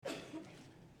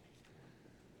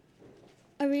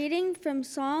A reading from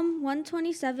Psalm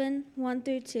 127, 1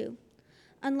 through 2.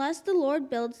 Unless the Lord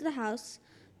builds the house,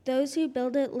 those who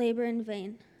build it labor in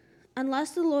vain.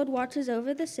 Unless the Lord watches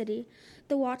over the city,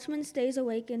 the watchman stays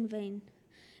awake in vain.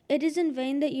 It is in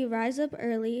vain that you rise up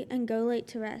early and go late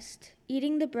to rest,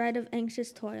 eating the bread of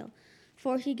anxious toil,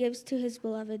 for he gives to his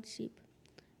beloved sheep.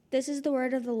 This is the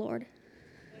word of the Lord.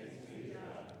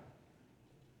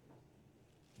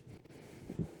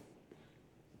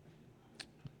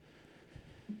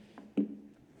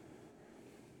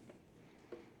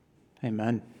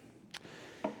 Amen.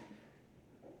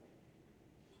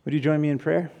 Would you join me in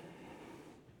prayer?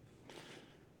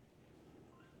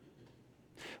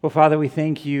 Well, Father, we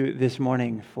thank you this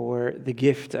morning for the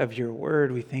gift of your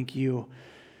word. We thank you,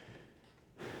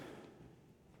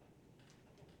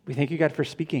 God, for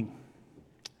speaking.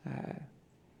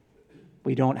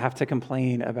 We don't have to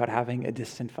complain about having a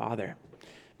distant Father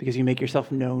because you make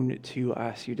yourself known to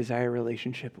us. You desire a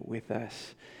relationship with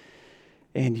us.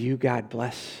 And you, God,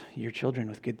 bless your children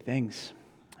with good things.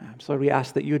 So Lord, we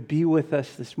ask that you would be with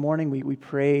us this morning. We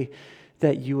pray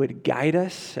that you would guide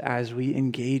us as we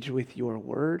engage with your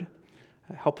word.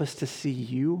 Help us to see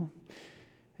you.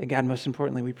 And God, most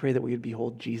importantly, we pray that we would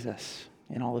behold Jesus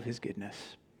in all of his goodness.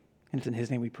 And it's in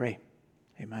his name we pray.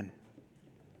 Amen.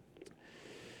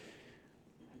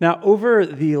 Now, over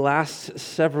the last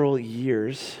several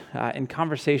years, in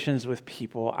conversations with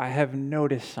people, I have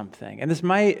noticed something. And this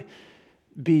might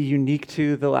be unique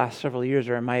to the last several years,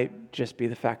 or it might just be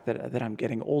the fact that I'm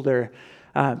getting older.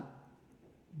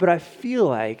 But I feel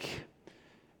like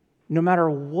no matter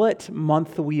what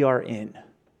month we are in,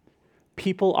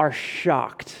 people are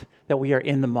shocked that we are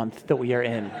in the month that we are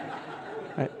in.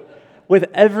 Right? With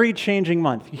every changing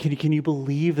month, can you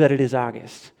believe that it is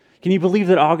August? Can you believe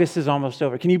that August is almost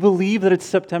over? Can you believe that it's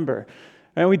September?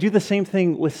 And we do the same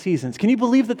thing with seasons. Can you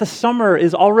believe that the summer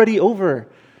is already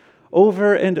over?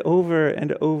 Over and over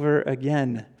and over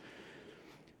again.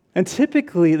 And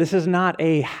typically, this is not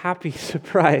a happy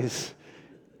surprise.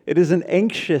 It is an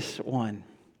anxious one.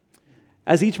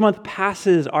 As each month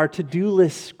passes, our to-do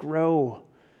lists grow,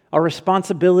 our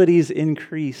responsibilities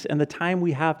increase, and the time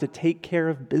we have to take care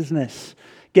of business,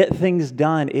 get things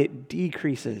done, it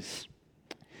decreases.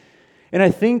 And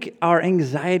I think our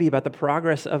anxiety about the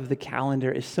progress of the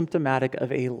calendar is symptomatic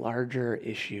of a larger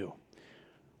issue.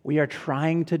 We are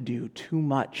trying to do too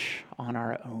much on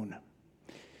our own.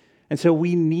 And so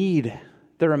we need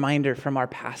the reminder from our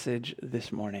passage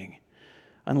this morning.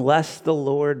 Unless the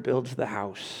Lord builds the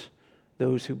house,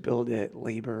 those who build it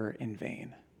labor in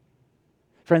vain.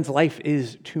 Friends, life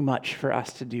is too much for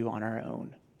us to do on our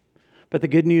own. But the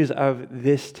good news of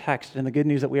this text and the good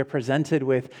news that we are presented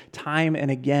with time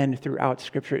and again throughout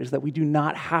Scripture is that we do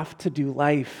not have to do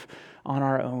life on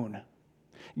our own.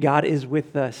 God is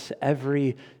with us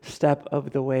every step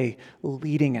of the way,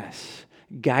 leading us,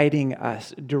 guiding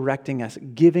us, directing us,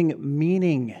 giving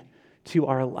meaning to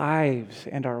our lives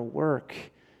and our work,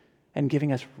 and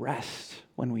giving us rest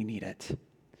when we need it.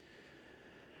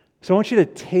 So I want you to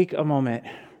take a moment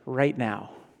right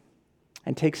now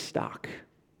and take stock.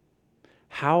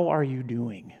 How are you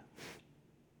doing?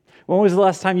 When was the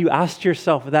last time you asked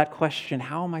yourself that question?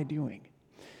 How am I doing?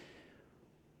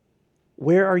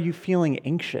 Where are you feeling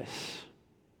anxious?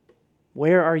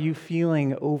 Where are you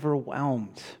feeling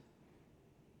overwhelmed?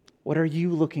 What are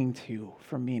you looking to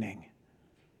for meaning?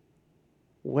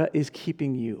 What is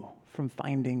keeping you from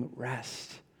finding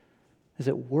rest? Is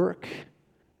it work?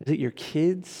 Is it your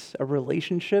kids? A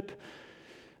relationship?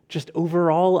 Just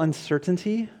overall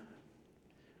uncertainty?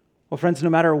 Well, friends, no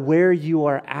matter where you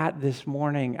are at this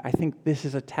morning, I think this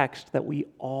is a text that we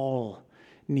all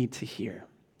need to hear.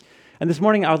 And this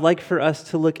morning, I would like for us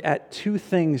to look at two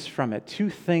things from it, two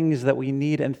things that we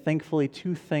need, and thankfully,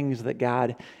 two things that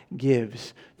God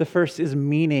gives. The first is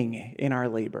meaning in our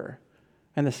labor,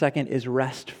 and the second is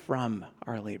rest from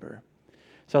our labor.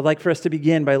 So I'd like for us to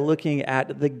begin by looking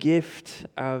at the gift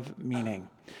of meaning.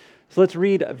 So let's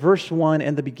read verse 1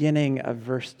 and the beginning of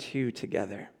verse 2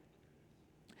 together.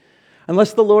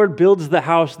 Unless the Lord builds the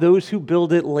house, those who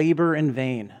build it labor in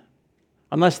vain.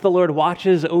 Unless the Lord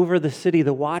watches over the city,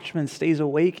 the watchman stays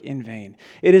awake in vain.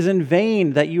 It is in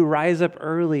vain that you rise up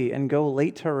early and go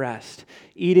late to rest,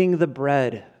 eating the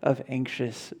bread of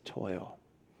anxious toil.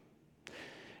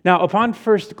 Now, upon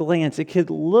first glance, it could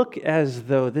look as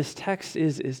though this text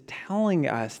is telling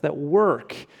us that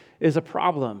work is a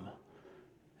problem.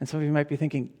 And some of you might be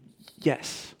thinking,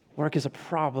 yes, work is a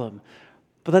problem.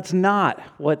 But that's not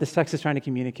what this text is trying to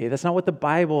communicate. That's not what the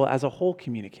Bible as a whole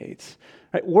communicates.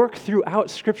 Right? Work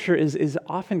throughout Scripture is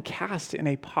often cast in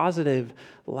a positive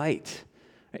light.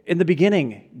 In the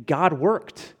beginning, God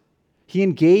worked. He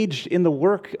engaged in the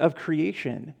work of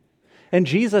creation. And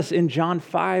Jesus in John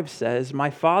 5 says, "My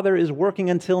Father is working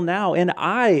until now, and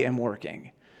I am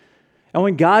working." And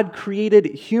when God created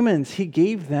humans, he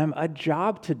gave them a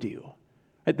job to do.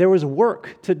 Right? There was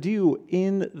work to do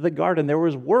in the garden. There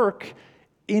was work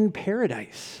in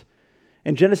paradise.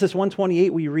 In Genesis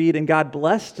 1:28, we read, "And God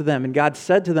blessed them, and God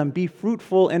said to them, 'Be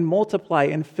fruitful and multiply,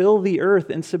 and fill the earth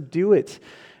and subdue it,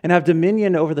 and have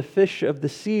dominion over the fish of the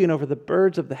sea, and over the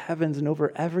birds of the heavens, and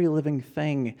over every living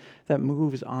thing that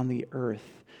moves on the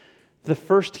earth.'" The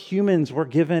first humans were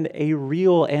given a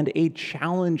real and a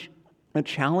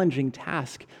challenging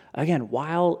task, again,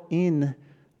 while in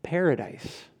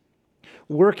paradise.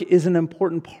 Work is an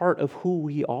important part of who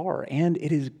we are, and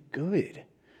it is good.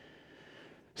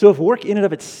 So if work in and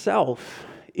of itself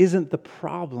isn't the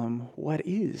problem, what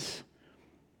is?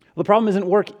 The problem isn't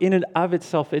work in and of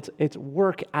itself, it's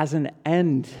work as an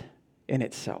end in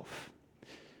itself.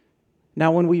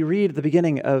 Now, when we read the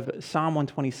beginning of Psalm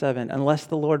 127, "Unless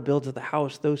the Lord builds the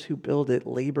house, those who build it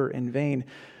labor in vain,"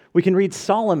 we can read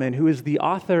Solomon, who is the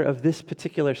author of this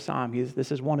particular psalm.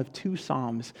 This is one of 2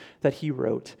 psalms that he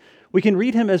wrote. We can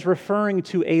read him as referring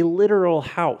to a literal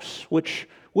house, which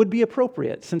would be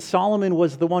appropriate, since Solomon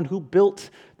was the one who built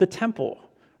the temple.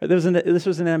 This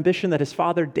was an ambition that his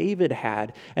father David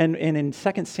had. And in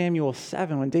 2 Samuel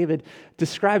 7, when David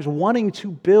describes wanting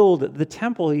to build the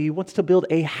temple, he wants to build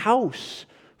a house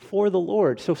for the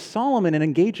Lord. So Solomon, in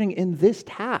engaging in this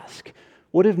task,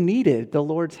 would have needed the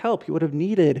Lord's help. He would have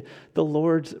needed the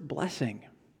Lord's blessing.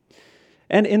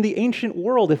 And in the ancient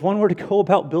world, if one were to go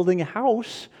about building a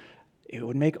house, it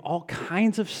would make all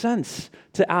kinds of sense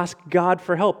to ask God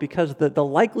for help, because the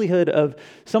likelihood of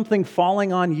something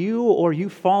falling on you or you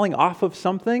falling off of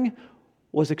something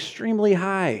was extremely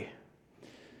high.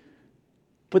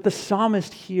 But the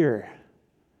psalmist here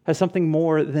has something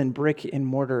more than brick and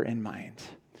mortar in mind.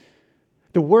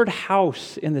 The word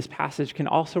house in this passage can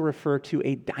also refer to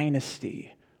a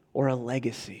dynasty or a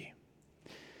legacy.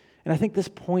 And I think this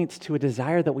points to a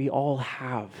desire that we all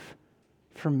have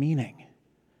for meaning.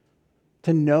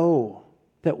 To know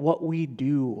that what we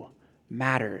do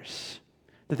matters,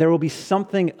 that there will be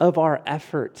something of our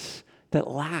efforts that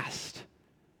last,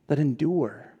 that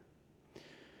endure.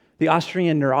 The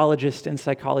Austrian neurologist and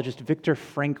psychologist Viktor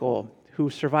Frankl, who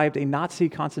survived a Nazi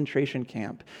concentration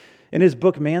camp, in his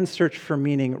book Man's Search for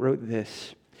Meaning, wrote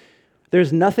this: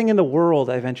 "There's nothing in the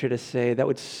world, I venture to say, that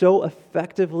would so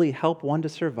effectively help one to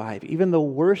survive even the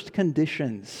worst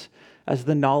conditions as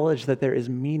the knowledge that there is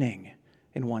meaning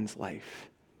in one's life.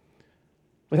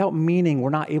 Without meaning, we're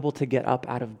not able to get up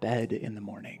out of bed in the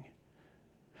morning."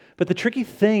 But the tricky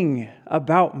thing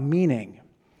about meaning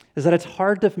is that it's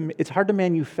hard to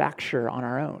manufacture on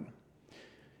our own,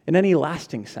 in any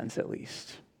lasting sense at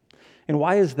least. And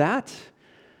why is that?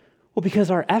 Well,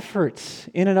 because our efforts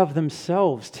in and of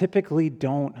themselves typically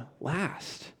don't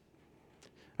last.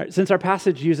 All right, since our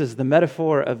passage uses the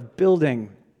metaphor of building,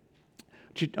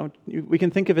 we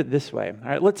can think of it this way. All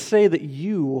right, let's say that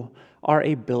you are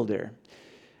a builder,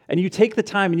 and you take the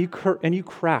time and you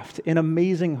craft an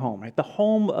amazing home, right? The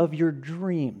home of your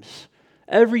dreams.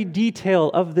 Every detail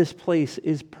of this place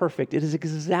is perfect. It is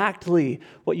exactly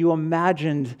what you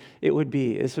imagined it would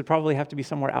be. This would probably have to be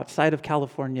somewhere outside of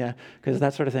California, because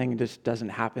that sort of thing just doesn't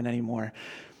happen anymore.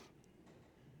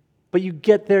 But you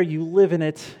get there, you live in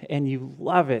it, and you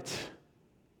love it.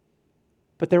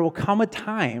 But there will come a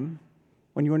time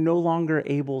when you are no longer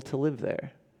able to live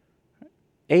there.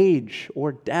 Age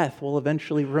or death will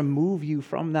eventually remove you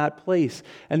from that place,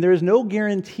 and there is no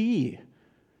guarantee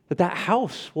that that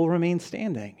house will remain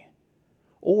standing.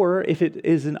 Or if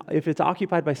it's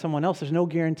occupied by someone else, there's no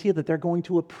guarantee that they're going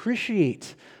to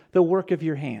appreciate the work of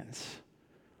your hands.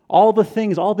 All the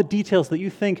things, all the details that you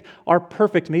think are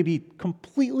perfect may be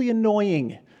completely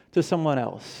annoying to someone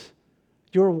else.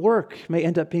 Your work may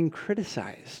end up being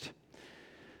criticized.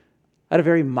 I had a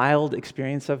very mild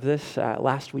experience of this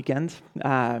last weekend.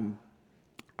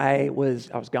 I was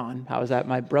gone. I was at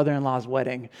my brother-in-law's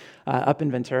wedding up in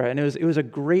Ventura, and it was a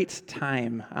great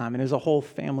time, and it was a whole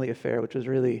family affair, which was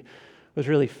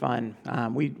really fun.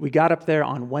 We got up there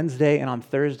on Wednesday, and on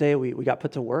Thursday we got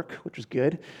put to work, which was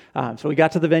good. So we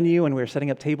got to the venue, and we were setting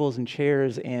up tables and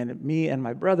chairs, and me and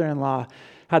my brother-in-law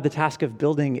had the task of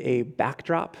building a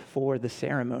backdrop for the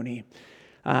ceremony.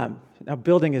 Now,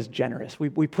 building is generous.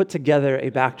 We put together a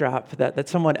backdrop that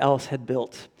someone else had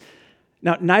built.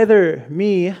 Now, neither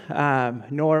me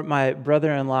nor my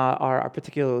brother-in-law are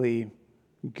particularly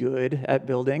good at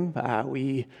building.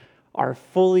 We are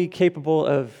fully capable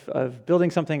of building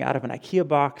something out of an IKEA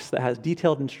box that has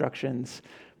detailed instructions.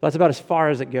 But that's about as far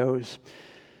as it goes.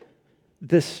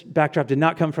 This backdrop did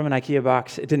not come from an IKEA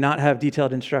box. It did not have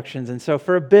detailed instructions. And so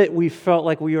for a bit, we felt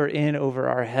like we were in over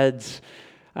our heads.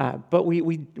 But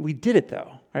we did it,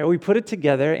 though. Right? We put it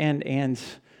together, and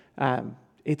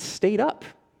it stayed up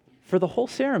for the whole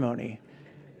ceremony.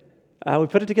 We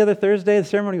put it together Thursday. The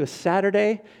ceremony was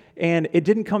Saturday, and it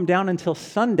didn't come down until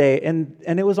Sunday, and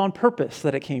it was on purpose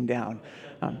that it came down.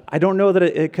 I don't know that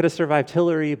it could have survived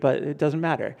Hillary, but it doesn't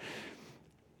matter.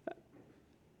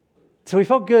 So we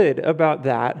felt good about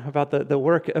that, about the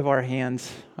work of our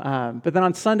hands. But then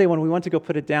on Sunday, when we went to go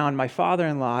put it down, my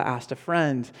father-in-law asked a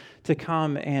friend to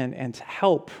come and to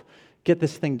help get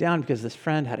this thing down because this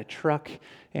friend had a truck,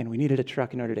 and we needed a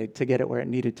truck in order to get it where it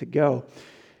needed to go.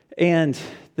 And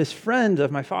this friend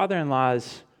of my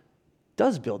father-in-law's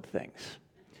does build things.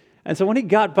 And so when he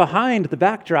got behind the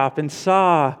backdrop and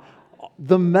saw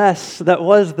the mess that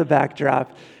was the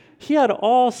backdrop, he had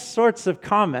all sorts of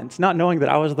comments, not knowing that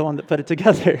I was the one that put it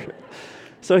together.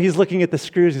 So he's looking at the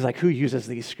screws. He's like, who uses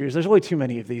these screws? There's way too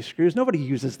many of these screws. Nobody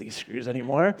uses these screws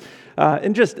anymore.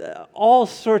 And just all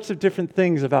sorts of different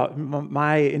things about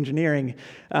my engineering.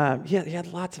 He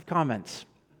had lots of comments.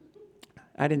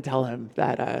 I didn't tell him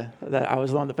that I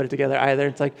was the one that put it together either.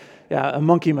 It's like, yeah, a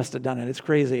monkey must have done it. It's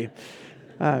crazy.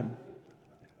 Now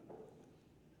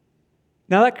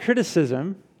that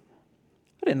criticism,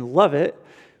 I didn't love it,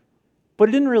 but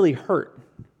it didn't really hurt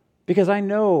because I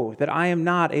know that I am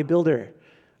not a builder.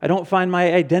 I don't find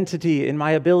my identity in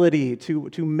my ability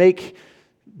to make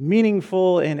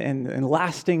meaningful and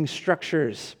lasting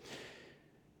structures.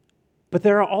 But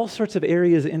there are all sorts of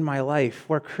areas in my life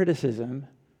where criticism,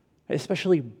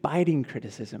 especially biting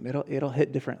criticism, it'll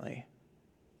hit differently.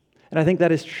 And I think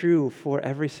that is true for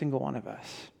every single one of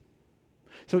us.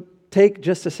 So take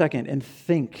just a second and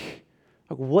think,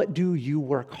 like, what do you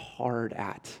work hard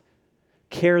at?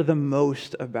 Care the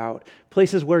most about?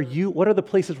 What are the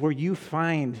places where you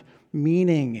find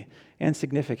meaning and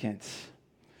significance?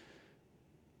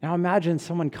 Now imagine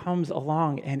someone comes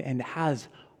along and has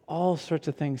all sorts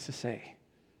of things to say.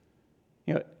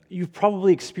 You know, you've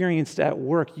probably experienced at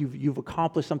work, you've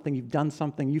accomplished something, you've done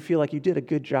something, you feel like you did a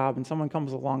good job, and someone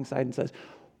comes alongside and says,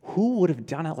 who would have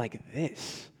done it like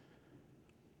this?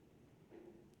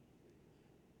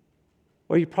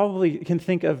 Or you probably can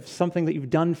think of something that you've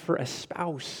done for a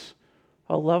spouse,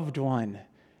 a loved one,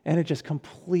 and it just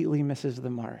completely misses the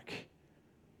mark.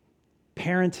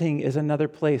 Parenting is another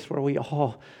place where we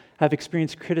all have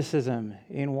experienced criticism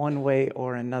in one way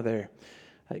or another.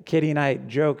 Katie and I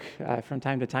joke from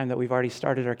time to time that we've already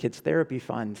started our kids' therapy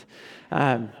fund.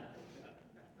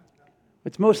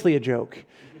 It's mostly a joke.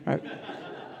 Right?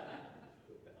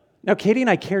 Now, Katie and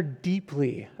I care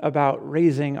deeply about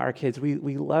raising our kids. We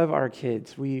love our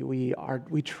kids. We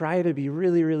try to be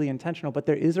really, really intentional, but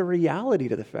there is a reality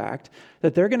to the fact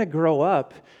that they're going to grow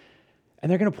up and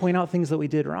they're going to point out things that we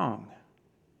did wrong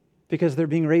because they're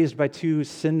being raised by two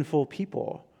sinful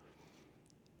people.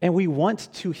 And we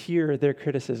want to hear their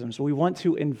criticisms. We want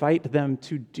to invite them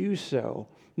to do so,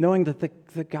 knowing that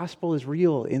the gospel is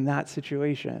real in that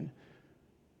situation.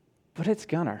 But it's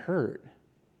going to hurt.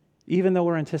 Even though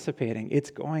we're anticipating,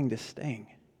 it's going to sting.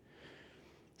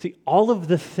 See, all of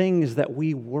the things that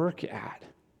we work at,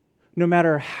 no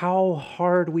matter how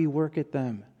hard we work at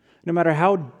them, no matter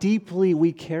how deeply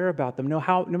we care about them, no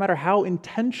matter how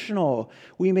intentional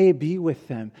we may be with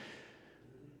them,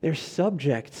 they're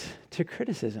subject to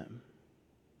criticism.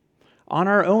 On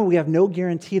our own, we have no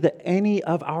guarantee that any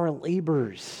of our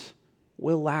labors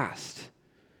will last.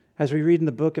 As we read in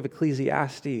the book of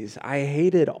Ecclesiastes, I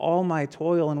hated all my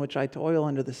toil in which I toil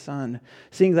under the sun,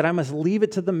 seeing that I must leave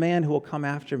it to the man who will come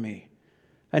after me.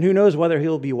 And who knows whether he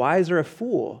will be wise or a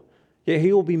fool, yet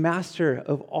he will be master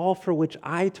of all for which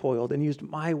I toiled and used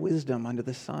my wisdom under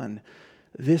the sun.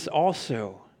 This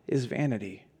also is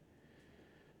vanity.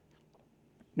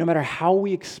 No matter how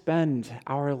we expend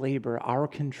our labor, our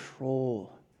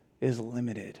control is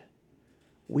limited.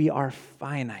 We are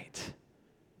finite.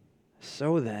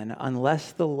 So then,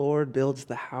 unless the Lord builds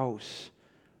the house,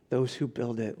 those who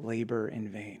build it labor in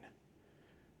vain.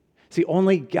 See,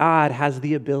 only God has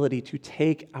the ability to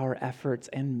take our efforts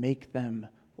and make them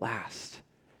last,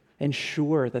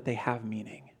 ensure that they have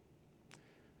meaning.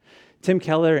 Tim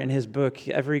Keller, in his book,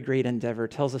 Every Great Endeavor,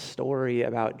 tells a story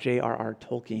about J.R.R.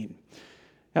 Tolkien.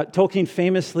 Now, Tolkien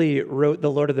famously wrote the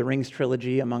Lord of the Rings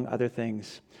trilogy, among other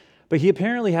things, but he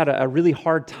apparently had a really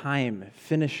hard time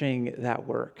finishing that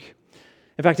work.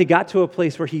 In fact, he got to a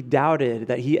place where he doubted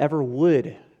that he ever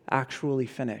would actually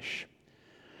finish.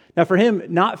 Now, for him,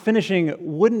 not finishing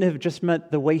wouldn't have just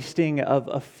meant the wasting of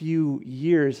a few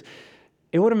years.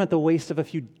 It would have meant the waste of a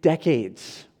few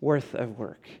decades worth of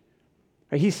work.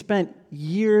 Right? He spent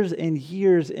years and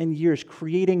years and years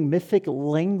creating mythic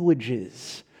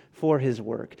languages for his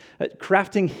work,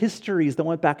 crafting histories that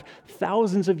went back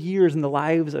thousands of years in the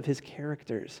lives of his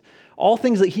characters. All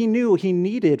things that he knew he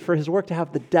needed for his work to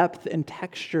have the depth and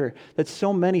texture that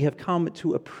so many have come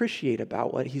to appreciate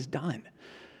about what he's done.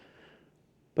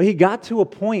 But he got to a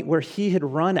point where he had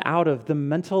run out of the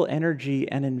mental energy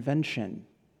and invention.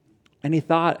 And he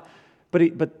thought, but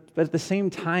at the same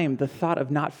time, the thought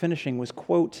of not finishing was,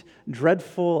 quote,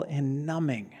 dreadful and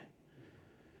numbing.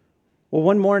 Well,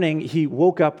 one morning, he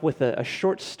woke up with a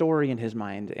short story in his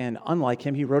mind, and unlike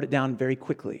him, he wrote it down very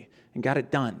quickly and got it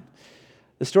done.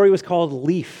 The story was called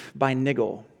Leaf by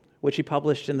Niggle, which he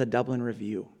published in the Dublin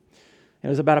Review. It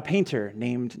was about a painter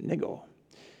named Niggle.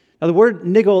 Now, the word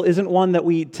niggle isn't one that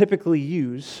we typically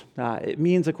use. It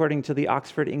means, according to the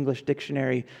Oxford English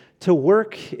Dictionary, to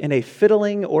work in a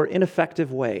fiddling or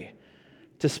ineffective way,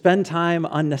 to spend time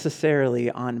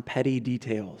unnecessarily on petty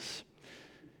details.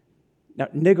 Now,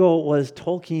 Niggle was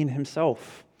Tolkien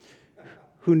himself,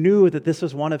 who knew that this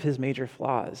was one of his major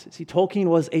flaws. See, Tolkien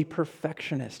was a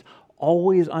perfectionist,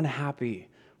 always unhappy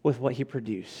with what he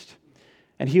produced.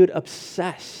 And he would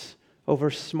obsess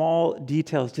over small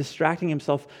details, distracting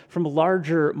himself from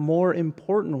larger, more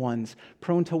important ones,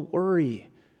 prone to worry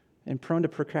and prone to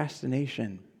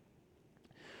procrastination.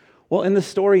 Well, in the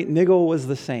story, Niggle was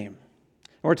the same.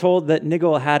 We're told that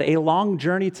Niggle had a long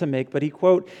journey to make, but he,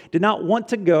 quote, did not want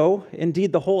to go.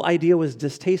 Indeed, the whole idea was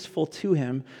distasteful to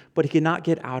him, but he could not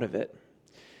get out of it.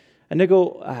 And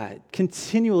Niggle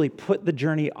continually put the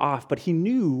journey off, but he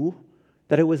knew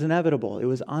that it was inevitable. It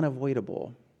was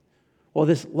unavoidable. Well,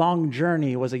 this long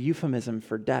journey was a euphemism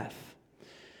for death.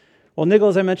 Well, Niggle,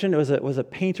 as I mentioned, was a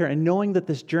painter, and knowing that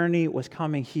this journey was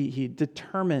coming, he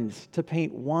determined to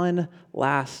paint one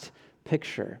last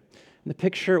picture. And the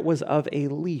picture was of a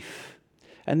leaf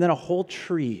and then a whole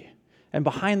tree. And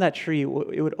behind that tree, it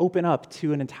would open up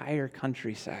to an entire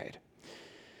countryside.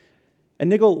 And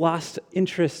Niggle lost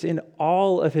interest in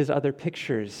all of his other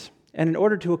pictures. And in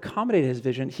order to accommodate his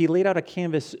vision, he laid out a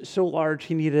canvas so large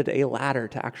he needed a ladder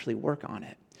to actually work on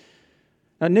it.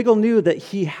 Now, Niggle knew that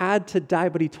he had to die,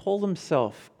 but he told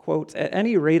himself, quote, at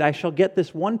any rate, I shall get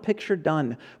this one picture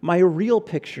done, my real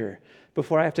picture,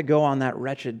 before I have to go on that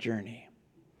wretched journey.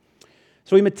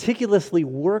 So he meticulously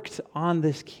worked on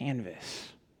this canvas,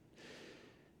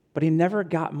 but he never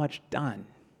got much done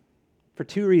for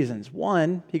two reasons.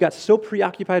 One, he got so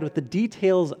preoccupied with the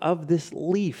details of this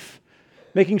leaf,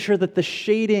 making sure that the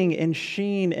shading and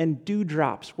sheen and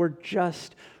dewdrops were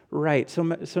just right. So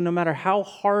no matter how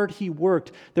hard he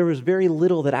worked, there was very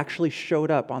little that actually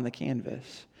showed up on the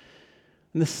canvas.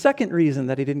 And the second reason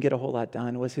that he didn't get a whole lot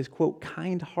done was his, quote,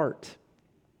 kind heart.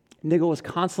 Niggle was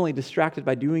constantly distracted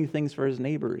by doing things for his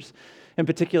neighbors. In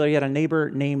particular, he had a neighbor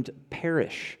named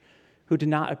Parrish who did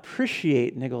not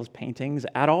appreciate Niggle's paintings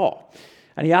at all.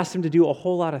 And he asked him to do a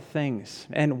whole lot of things.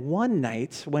 And one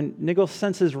night, when Niggle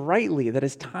senses rightly that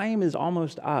his time is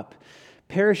almost up,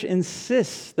 Parrish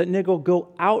insists that Niggle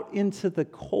go out into the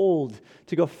cold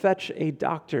to go fetch a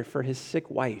doctor for his sick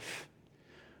wife.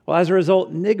 Well, as a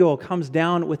result, Niggle comes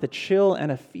down with a chill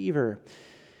and a fever.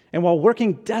 And while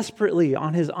working desperately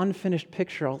on his unfinished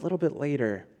picture a little bit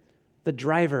later, the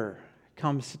driver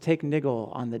comes to take Niggle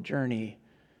on the journey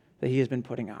that he has been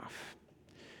putting off.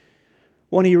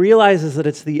 When he realizes that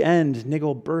it's the end,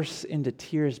 Niggle bursts into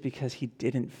tears because he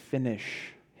didn't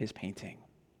finish his painting.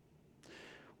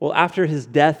 Well, after his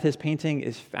death, his painting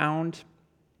is found.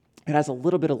 It has a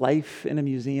little bit of life in a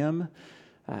museum,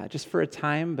 just for a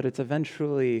time, but it's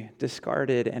eventually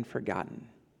discarded and forgotten.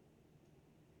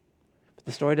 But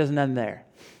the story doesn't end there,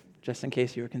 just in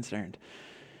case you were concerned.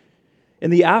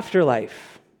 In the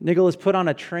afterlife, Niggle is put on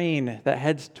a train that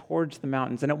heads towards the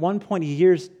mountains, and at one point he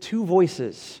hears two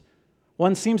voices.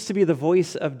 One seems to be the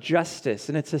voice of justice,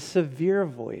 and it's a severe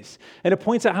voice, and it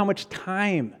points out how much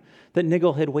time that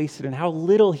Niggle had wasted and how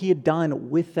little he had done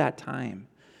with that time.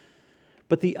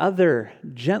 But the other,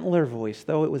 gentler voice,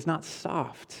 though it was not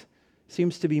soft,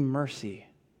 seems to be mercy.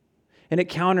 And it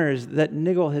counters that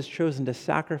Niggle has chosen to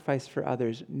sacrifice for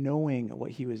others, knowing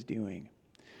what he was doing.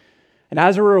 And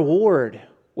as a reward,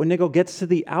 when Niggle gets to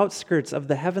the outskirts of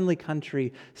the heavenly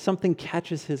country, something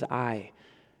catches his eye,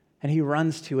 and he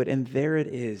runs to it, and there it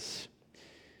is.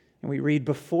 And we read,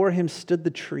 before him stood the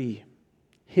tree,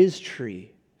 his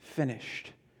tree,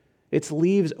 finished. Its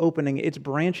leaves opening, its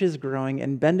branches growing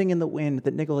and bending in the wind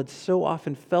that Niggle had so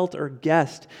often felt or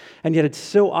guessed, and yet had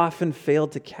so often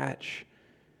failed to catch.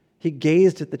 He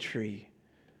gazed at the tree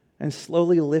and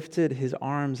slowly lifted his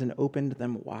arms and opened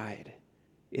them wide.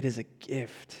 It is a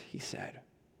gift, he said.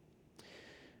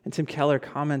 And Tim Keller,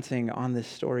 commenting on this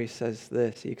story, says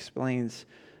this. He explains,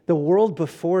 the world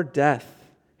before death,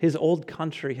 his old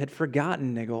country, had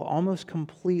forgotten Nigel almost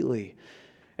completely,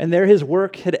 and there his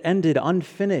work had ended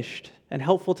unfinished and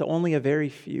helpful to only a very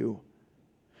few.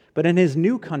 But in his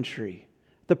new country,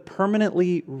 the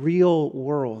permanently real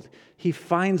world, he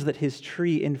finds that his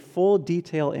tree, in full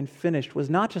detail and finished, was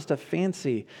not just a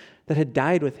fancy that had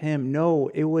died with him. No,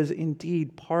 it was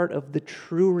indeed part of the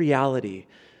true reality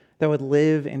that would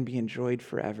live and be enjoyed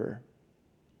forever.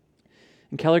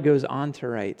 And Keller goes on to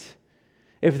write,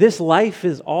 if this life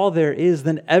is all there is,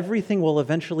 then everything will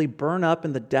eventually burn up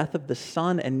in the death of the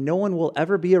sun, and no one will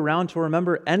ever be around to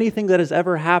remember anything that has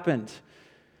ever happened.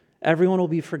 Everyone will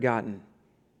be forgotten.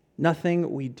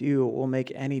 Nothing we do will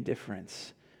make any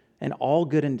difference, and all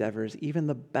good endeavors, even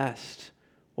the best,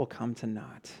 will come to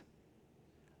naught,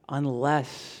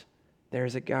 unless there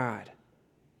is a God.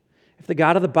 If the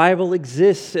God of the Bible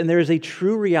exists and there is a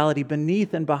true reality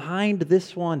beneath and behind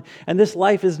this one, and this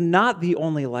life is not the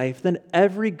only life, then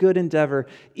every good endeavor,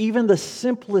 even the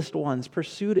simplest ones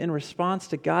pursued in response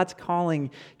to God's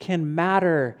calling, can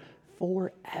matter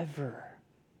forever.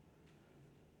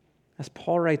 As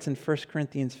Paul writes in 1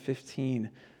 Corinthians 15,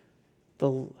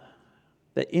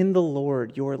 that in the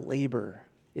Lord your labor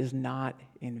is not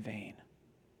in vain.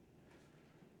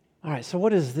 All right, so what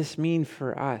does this mean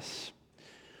for us?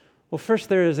 Well, first,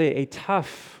 there is a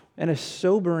tough and a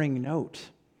sobering note.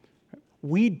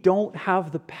 We don't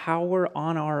have the power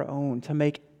on our own to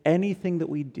make anything that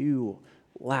we do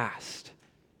last.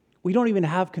 We don't even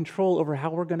have control over how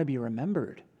we're going to be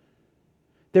remembered.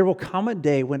 There will come a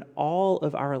day when all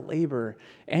of our labor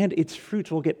and its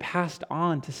fruits will get passed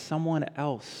on to someone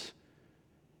else.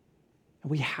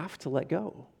 And we have to let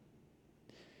go.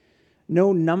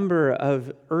 No number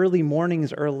of early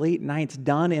mornings or late nights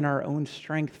done in our own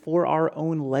strength for our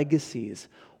own legacies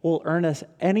will earn us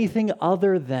anything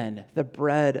other than the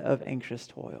bread of anxious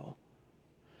toil.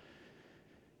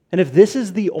 And if this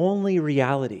is the only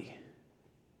reality,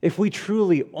 if we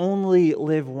truly only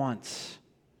live once,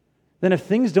 then if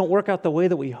things don't work out the way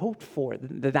that we hoped for,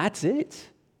 that's it.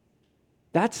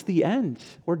 That's the end.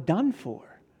 We're done for.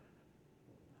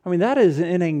 I mean, that is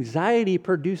an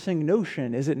anxiety-producing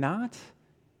notion, is it not?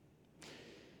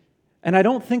 And I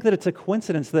don't think that it's a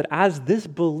coincidence that as this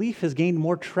belief has gained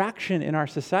more traction in our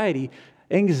society,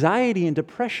 anxiety and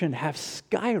depression have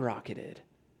skyrocketed.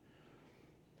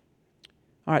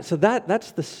 All right, so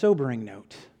that's the sobering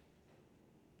note.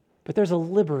 But there's a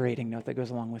liberating note that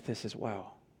goes along with this as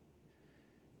well.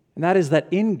 And that is that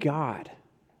in God,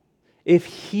 if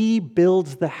He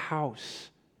builds the house,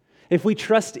 if we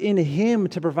trust in Him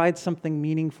to provide something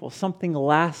meaningful, something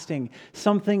lasting,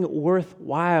 something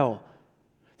worthwhile,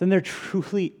 then there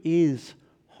truly is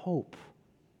hope.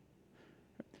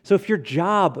 So if your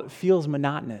job feels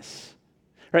monotonous,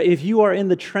 right? If you are in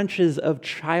the trenches of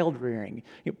child rearing,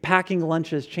 packing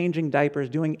lunches, changing diapers,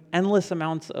 doing endless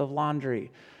amounts of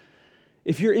laundry,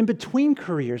 if you're in between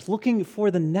careers looking for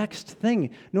the next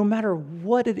thing, no matter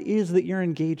what it is that you're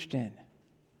engaged in,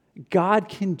 God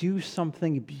can do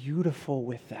something beautiful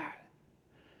with that.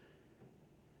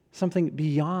 Something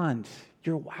beyond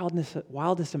your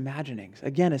wildest imaginings.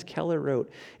 Again, as Keller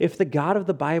wrote, if the God of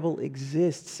the Bible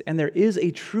exists and there is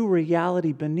a true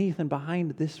reality beneath and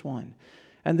behind this one,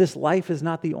 and this life is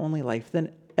not the only life,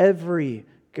 then every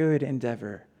good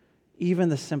endeavor, even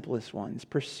the simplest ones,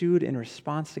 pursued in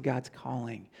response to God's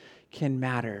calling, can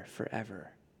matter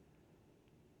forever.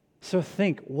 So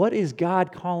think, what is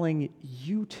God calling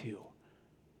you to?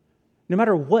 No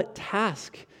matter what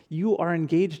task you are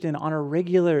engaged in on a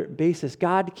regular basis,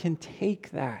 God can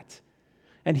take that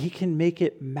and He can make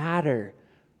it matter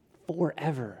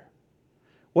forever.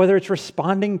 Whether it's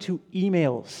responding to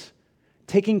emails,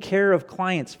 taking care of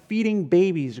clients, feeding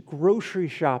babies, grocery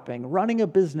shopping, running a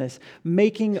business,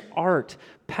 making art,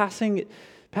 passing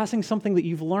something that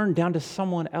you've learned down to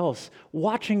someone else,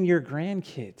 watching your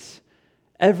grandkids.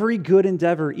 Every good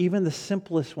endeavor, even the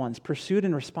simplest ones, pursued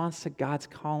in response to God's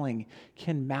calling,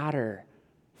 can matter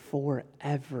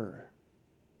forever.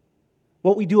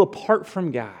 What we do apart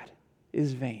from God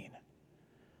is vain.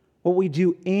 What we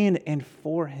do in and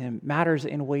for Him matters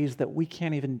in ways that we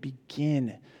can't even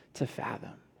begin to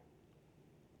fathom.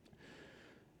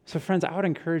 So friends, I would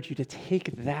encourage you to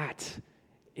take that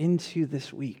into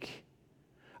this week.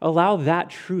 Allow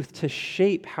that truth to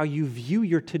shape how you view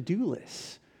your to-do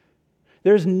list.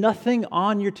 There's nothing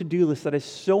on your to-do list that is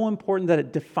so important that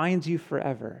it defines you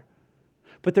forever.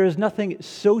 But there is nothing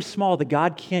so small that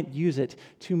God can't use it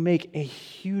to make a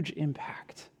huge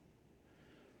impact.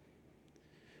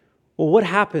 Well, what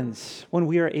happens when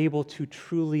we are able to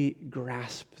truly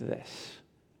grasp this?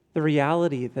 The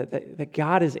reality that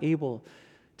God is able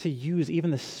to use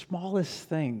even the smallest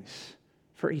things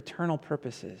for eternal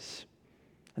purposes,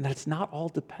 and that it's not all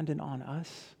dependent on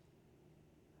us.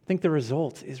 I think the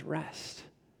result is rest.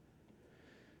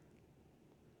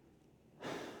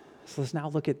 So let's now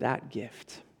look at that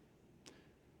gift.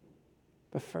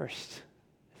 But first,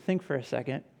 think for a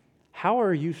second, how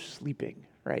are you sleeping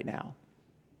right now?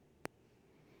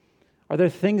 Are there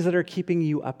things that are keeping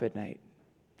you up at night?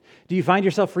 Do you find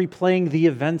yourself replaying the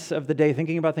events of the day,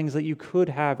 thinking about things that you could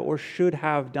have or should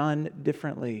have done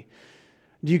differently?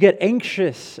 Do you get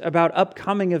anxious about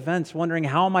upcoming events, wondering,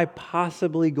 how am I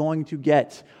possibly going to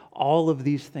get all of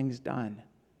these things done?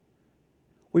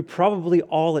 We probably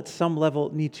all at some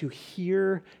level need to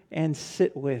hear and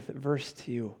sit with verse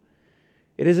 2.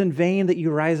 It is in vain that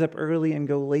you rise up early and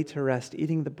go late to rest,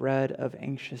 eating the bread of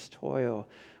anxious toil.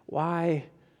 Why?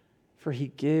 For he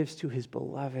gives to his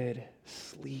beloved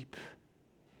sleep.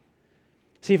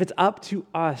 See, if it's up to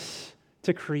us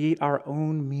to create our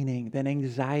own meaning, then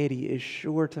anxiety is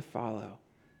sure to follow.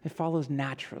 It follows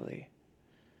naturally.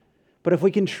 But if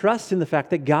we can trust in the fact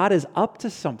that God is up to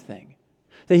something,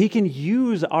 that he can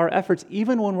use our efforts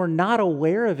even when we're not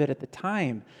aware of it at the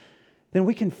time, then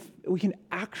we can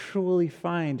actually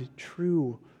find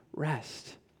true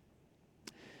rest.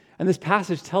 And this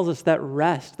passage tells us that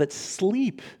rest, that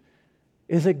sleep,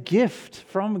 is a gift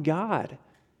from God,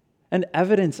 an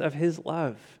evidence of his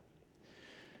love.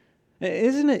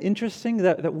 Isn't it interesting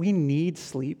that we need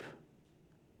sleep?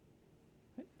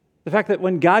 The fact that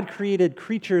when God created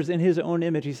creatures in his own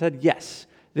image, he said, yes,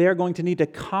 they are going to need to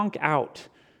conk out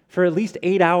for at least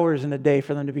 8 hours in a day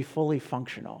for them to be fully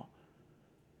functional.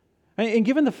 And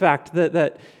given the fact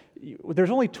that there's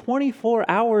only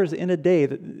 24 hours in a day,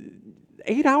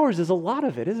 8 hours is a lot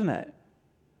of it, isn't it?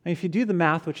 I mean, if you do the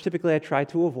math, which typically I try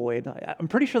to avoid, I'm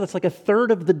pretty sure that's like a third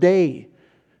of the day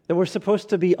that we're supposed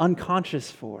to be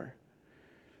unconscious for.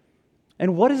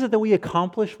 And what is it that we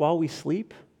accomplish while we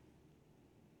sleep?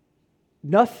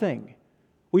 Nothing.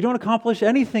 We don't accomplish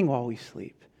anything while we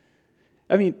sleep.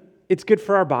 I mean, it's good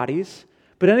for our bodies,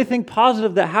 but anything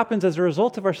positive that happens as a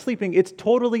result of our sleeping, it's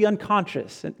totally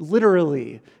unconscious. And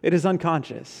literally, it is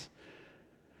unconscious.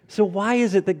 So why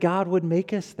is it that God would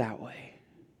make us that way?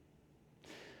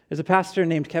 There's a pastor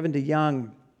named Kevin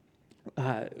DeYoung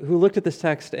who looked at this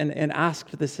text and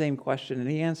asked the same question,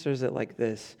 and he answers it like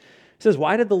this. He says,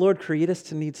 why did the Lord create us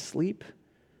to need sleep?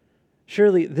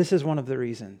 Surely this is one of the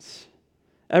reasons.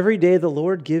 Every day the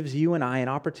Lord gives you and I an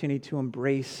opportunity to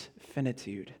embrace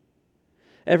finitude.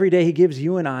 Every day he gives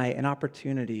you and I an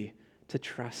opportunity to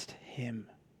trust him.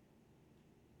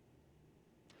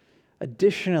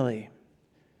 Additionally,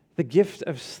 the gift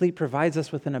of sleep provides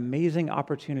us with an amazing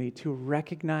opportunity to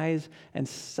recognize and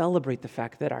celebrate the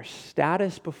fact that our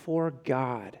status before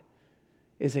God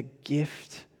is a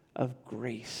gift of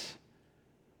grace.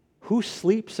 Who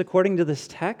sleeps according to this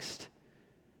text?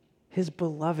 His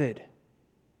beloved.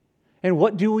 And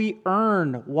what do we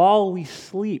earn while we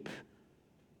sleep?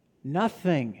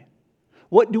 Nothing.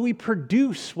 What do we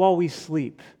produce while we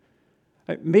sleep?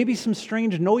 Maybe some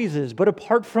strange noises, but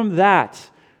apart from that,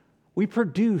 we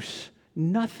produce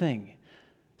nothing.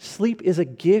 Sleep is a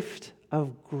gift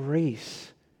of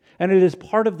grace, and it is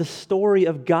part of the story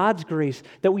of God's grace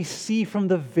that we see from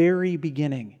the very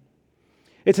beginning.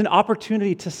 It's an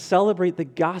opportunity to celebrate the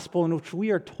gospel in which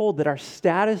we are told that our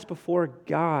status before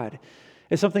God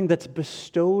is something that's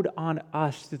bestowed on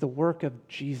us through the work of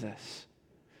Jesus.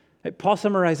 Paul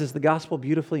summarizes the gospel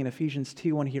beautifully in Ephesians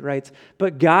 2 when he writes,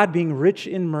 "But God, being rich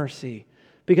in mercy,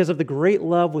 because of the great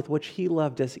love with which he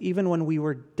loved us, even when we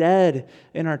were dead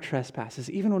in our trespasses,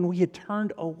 even when we had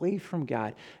turned away from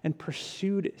God and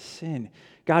pursued sin,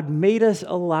 God made us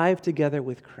alive together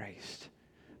with Christ.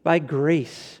 By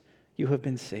grace you have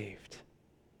been saved."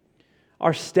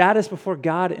 Our status before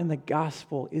God in the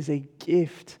gospel is a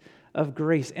gift of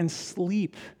grace, and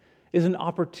sleep is an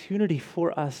opportunity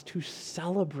for us to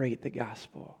celebrate the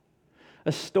gospel,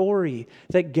 a story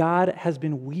that God has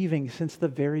been weaving since the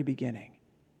very beginning.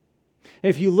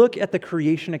 If you look at the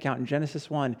creation account in Genesis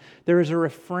 1, there is a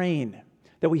refrain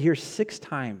that we hear 6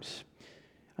 times.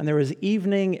 And there was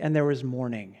evening and there was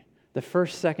morning, the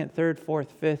first, second, third,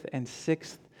 fourth, fifth, and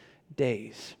 6th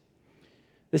days.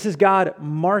 This is God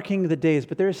marking the days,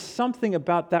 but there's something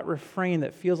about that refrain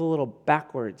that feels a little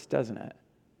backwards, doesn't it?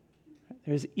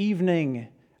 There's evening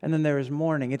and then there is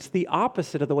morning. It's the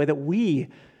opposite of the way that we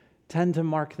tend to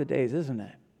mark the days, isn't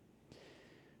it?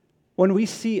 When we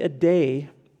see the day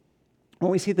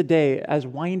as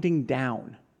winding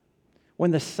down,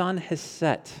 when the sun has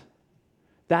set,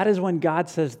 that is when God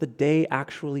says the day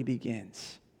actually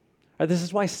begins. This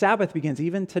is why Sabbath begins,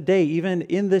 even today, even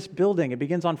in this building. It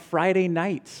begins on Friday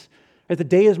nights. The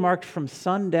day is marked from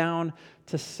sundown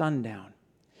to sundown.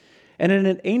 And in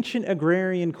an ancient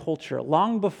agrarian culture,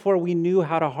 long before we knew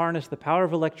how to harness the power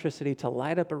of electricity to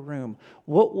light up a room,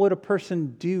 what would a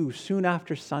person do soon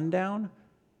after sundown?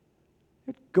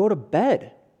 They'd go to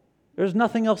bed. There's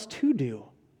nothing else to do.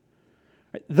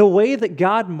 The way that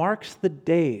God marks the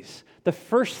days, the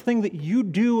first thing that you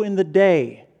do in the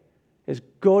day is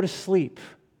go to sleep,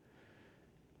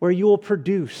 where you will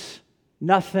produce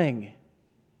nothing.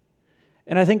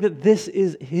 And I think that this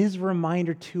is His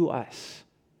reminder to us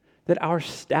that our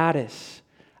status,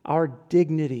 our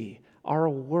dignity, our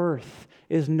worth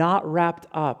is not wrapped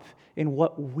up in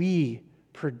what we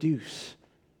produce.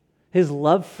 His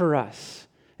love for us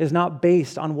is not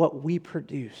based on what we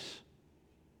produce.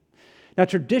 Now,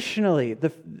 traditionally,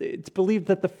 it's believed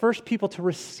that the first people to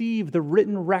receive the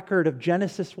written record of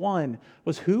Genesis 1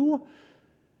 was who?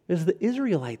 It was the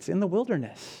Israelites in the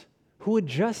wilderness who had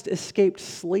just escaped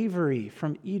slavery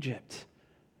from Egypt.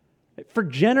 For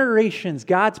generations,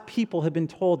 God's people had been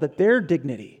told that their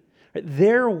dignity,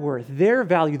 their worth, their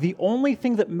value, the only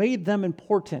thing that made them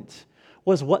important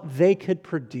was what they could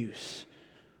produce.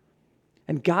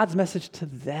 And God's message to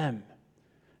them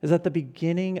is at the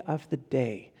beginning of the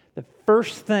day, the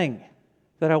first thing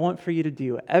that I want for you to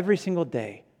do every single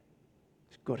day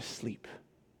is go to sleep,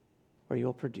 where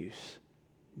you'll produce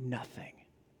nothing.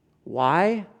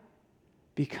 Why?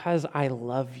 Because I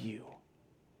love you.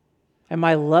 And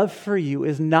my love for you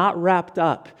is not wrapped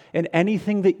up in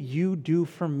anything that you do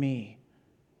for me.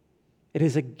 It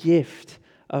is a gift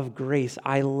of grace.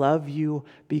 I love you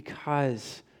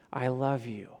because I love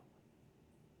you.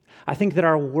 I think that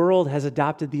our world has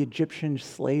adopted the Egyptian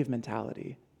slave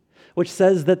mentality, which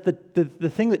says that the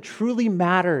thing that truly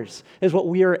matters is what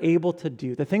we are able to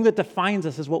do. The thing that defines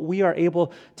us is what we are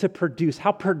able to produce,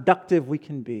 how productive we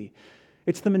can be.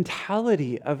 It's the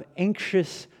mentality of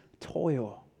anxious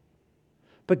toil.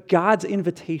 But God's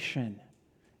invitation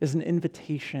is an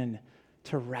invitation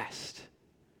to rest.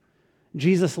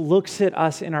 Jesus looks at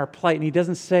us in our plight and He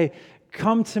doesn't say,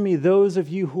 "Come to me, those of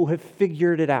you who have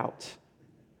figured it out.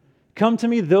 Come to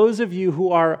me, those of you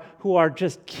who are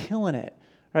just killing it,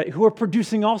 right? Who are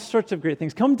producing all sorts of great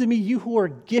things. Come to me, you who are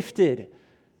gifted."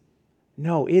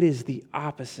 No, it is the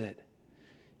opposite.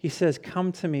 He says,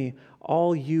 "Come to me,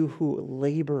 all you who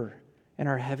labor and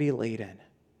are heavy laden,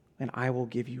 and I will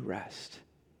give you rest.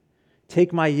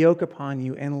 Take my yoke upon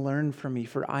you and learn from me,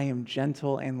 for I am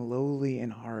gentle and lowly in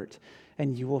heart,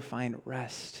 and you will find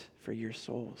rest for your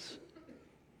souls."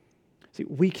 See,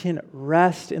 we can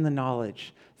rest in the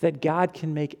knowledge that God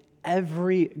can make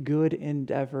every good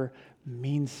endeavor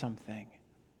mean something,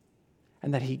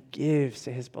 and that He gives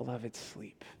to His beloved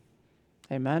sleep.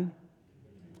 Amen?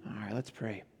 All right, let's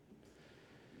pray.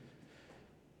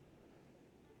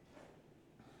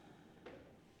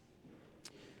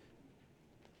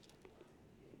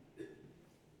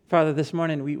 Father, this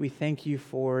morning we thank you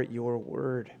for your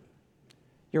word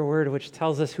which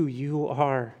tells us who you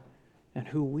are and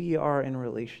who we are in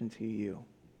relation to you.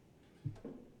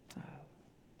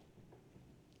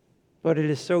 But it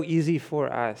is so easy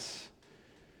for us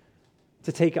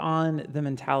to take on the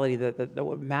mentality that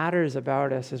what matters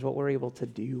about us is what we're able to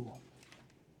do,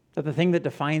 that the thing that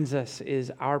defines us is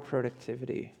our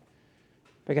productivity.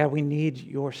 But God, we need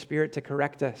your Spirit to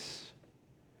correct us.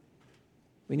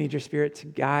 We need your Spirit to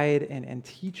guide and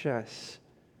teach us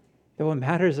that what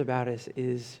matters about us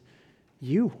is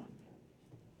you.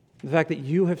 The fact that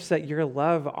you have set your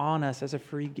love on us as a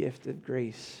free gift of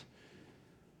grace.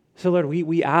 So Lord,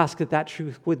 we ask that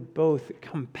truth would both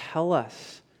compel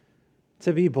us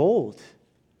to be bold,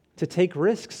 to take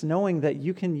risks, knowing that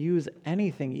you can use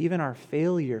anything, even our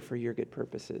failure, for your good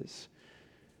purposes.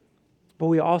 But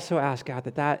we also ask, God,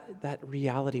 that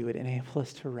reality would enable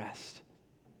us to rest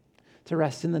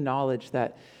in the knowledge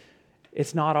that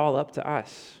it's not all up to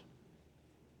us,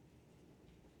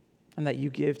 and that you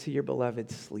give to your beloved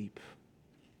sleep.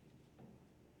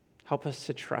 Help us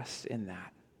to trust in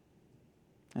that.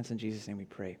 That's in Jesus' name we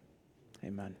pray.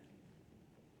 Amen.